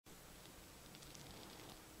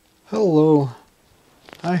Hello,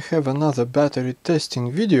 I have another battery testing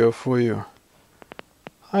video for you.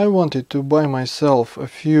 I wanted to buy myself a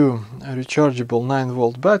few rechargeable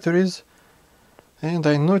 9-volt batteries, and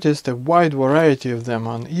I noticed a wide variety of them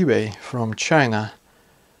on eBay from China.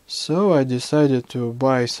 So I decided to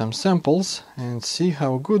buy some samples and see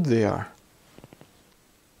how good they are.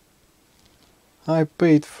 I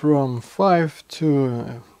paid from $5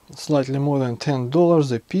 to slightly more than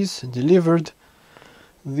 $10 a piece delivered.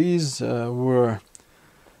 These were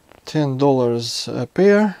 $10 a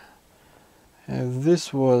pair.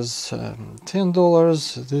 This was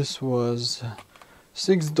 $10, this was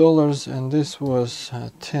 $6, and this was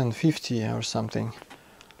 $10.50 or something.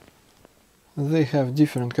 They have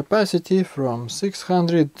different capacity from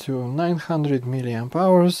 600 to 900 milliamp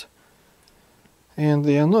hours, and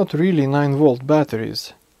they are not really 9-volt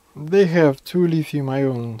batteries. They have two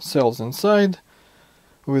lithium-ion cells inside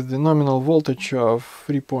with the nominal voltage of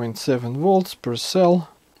 3.7 volts per cell.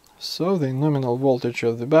 So the nominal voltage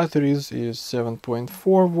of the batteries is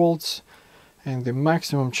 7.4 volts and the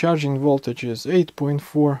maximum charging voltage is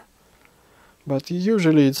 8.4. But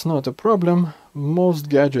usually it's not a problem. Most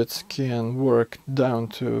gadgets can work down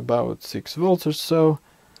to about 6 volts or so.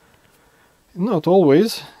 Not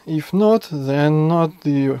always. If not, then not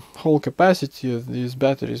the whole capacity of these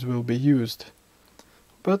batteries will be used.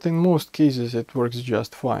 But in most cases it works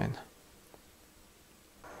just fine.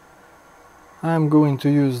 I'm going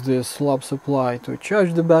to use this lab supply to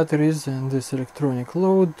charge the batteries and this electronic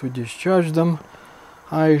load to discharge them.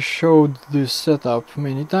 I showed this setup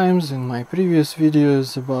many times in my previous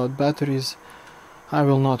videos about batteries. I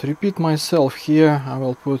will not repeat myself here. I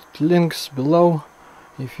will put links below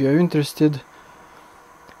if you are interested.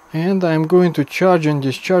 And I'm going to charge and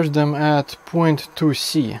discharge them at 0.2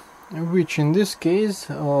 C, which in this case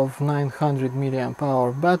of 900 milliamp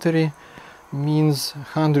hour battery means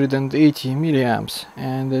 180 milliamps,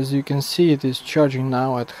 and as you can see it is charging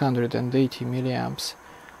now at 180 milliamps.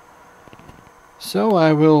 So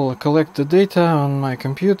I will collect the data on my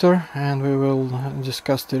computer and we will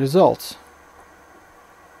discuss the results.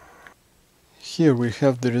 Here we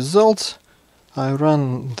have the results. I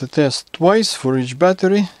ran the test twice for each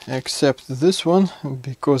battery except this one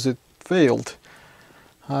because it failed.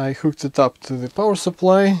 I hooked it up to the power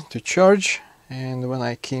supply to charge, and when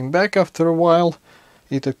I came back after a while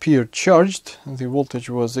it appeared charged. The voltage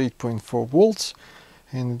was 8.4 volts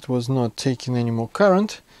and it was not taking any more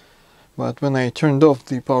current. But when I turned off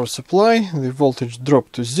the power supply the voltage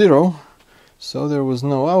dropped to 0, so there was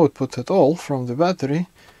no output at all from the battery,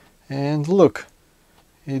 and look,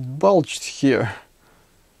 it bulged here.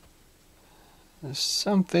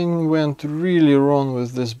 Something went really wrong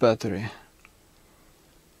with this battery.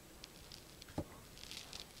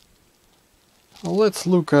 Let's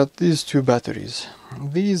look at these two batteries.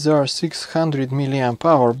 These are 600 milliamp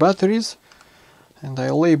hour batteries, and I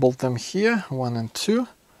labeled them here 1 and 2.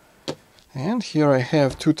 And here I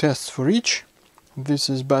have two tests for each. This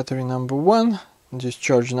is battery number 1,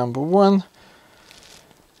 discharge number 1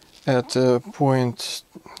 at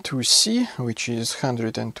 0.2 C, which is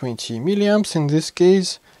 120 milliamps in this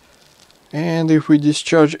case. And if we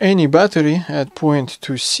discharge any battery at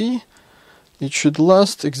 0.2 C, it should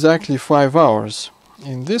last exactly 5 hours.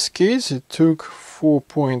 In this case it took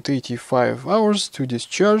 4.85 hours to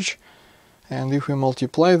discharge, and if we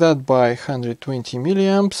multiply that by 120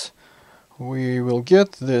 milliamps we will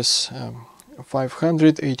get this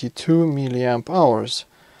 582 milliamp hours,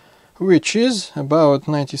 which is about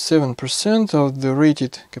 97% of the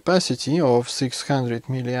rated capacity of 600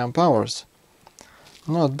 milliamp hours.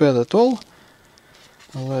 Not bad at all.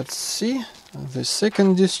 Let's see. The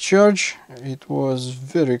second discharge, it was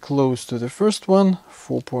very close to the first one,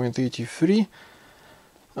 4.83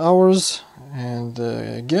 hours, and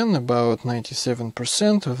again about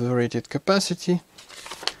 97% of the rated capacity.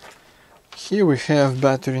 Here we have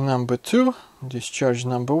battery number 2, discharge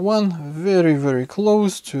number 1, very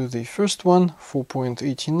close to the first one,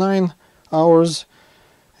 4.89 hours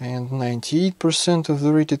and 98% of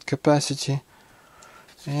the rated capacity.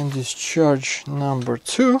 And discharge number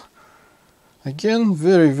 2, again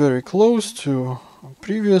very close to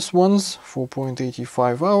previous ones,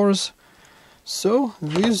 4.85 hours. So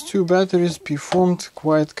these two batteries performed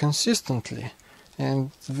quite consistently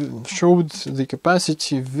and showed the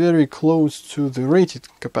capacity very close to the rated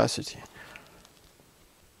capacity.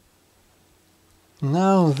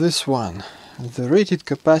 Now this one. The rated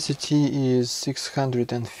capacity is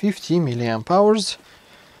 650 milliamp hours.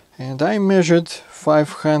 And I measured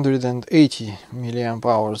 580 milliamp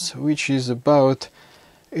hours, which is about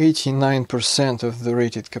 89% of the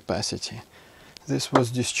rated capacity. This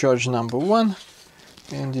was discharge number 1.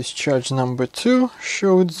 And discharge number 2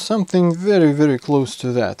 showed something very close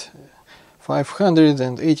to that.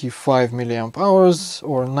 585 milliamp hours,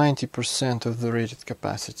 or 90% of the rated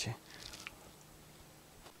capacity.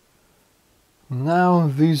 Now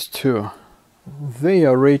these two. They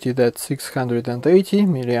are rated at 680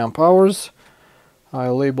 milliamp hours. I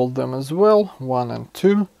labeled them as well, 1 and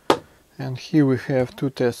 2. And here we have two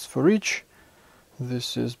tests for each.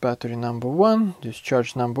 This is battery number 1,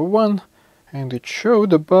 discharge number 1, and it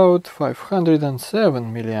showed about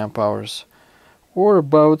 507 milliamp hours, or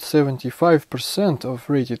about 75% of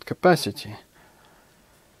rated capacity.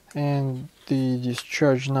 And the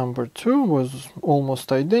discharge number 2 was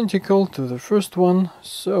almost identical to the first one,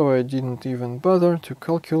 so I didn't even bother to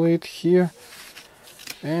calculate here.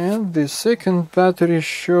 And the second battery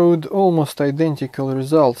showed almost identical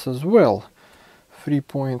results as well,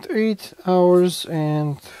 3.8 hours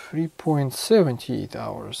and 3.78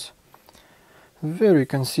 hours. Very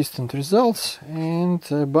consistent results and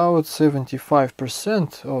about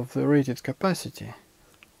 75% of the rated capacity.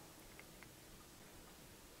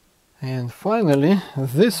 And finally,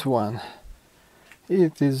 this one.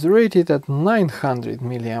 It is rated at 900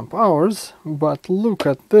 milliamp hours, but look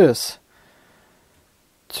at this.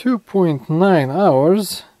 2.9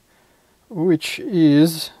 hours, which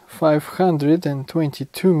is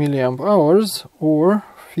 522 milliamp hours, or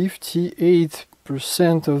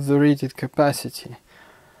 58% of the rated capacity.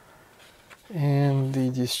 And the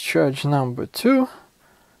discharge number 2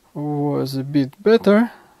 was a bit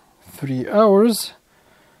better, 3 hours,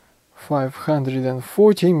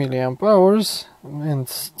 540 milliamp hours, and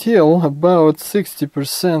still about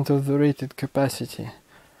 60% of the rated capacity.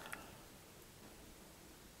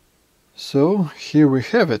 So here we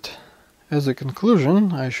have it. As a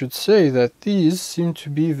conclusion, I should say that these seem to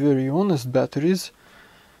be very honest batteries.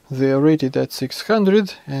 They are rated at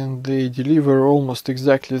 600 and they deliver almost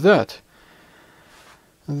exactly that.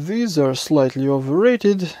 These are slightly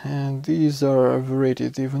overrated and these are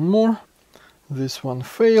overrated even more. This one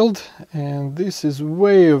failed and this is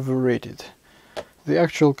way overrated. The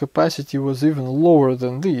actual capacity was even lower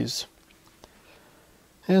than these.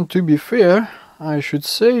 And to be fair, I should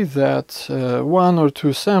say that 1 or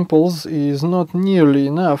 2 samples is not nearly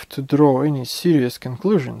enough to draw any serious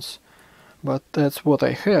conclusions. But that's what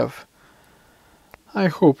I have. I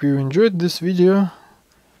hope you enjoyed this video.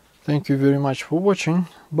 Thank you very much for watching.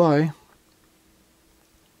 Bye.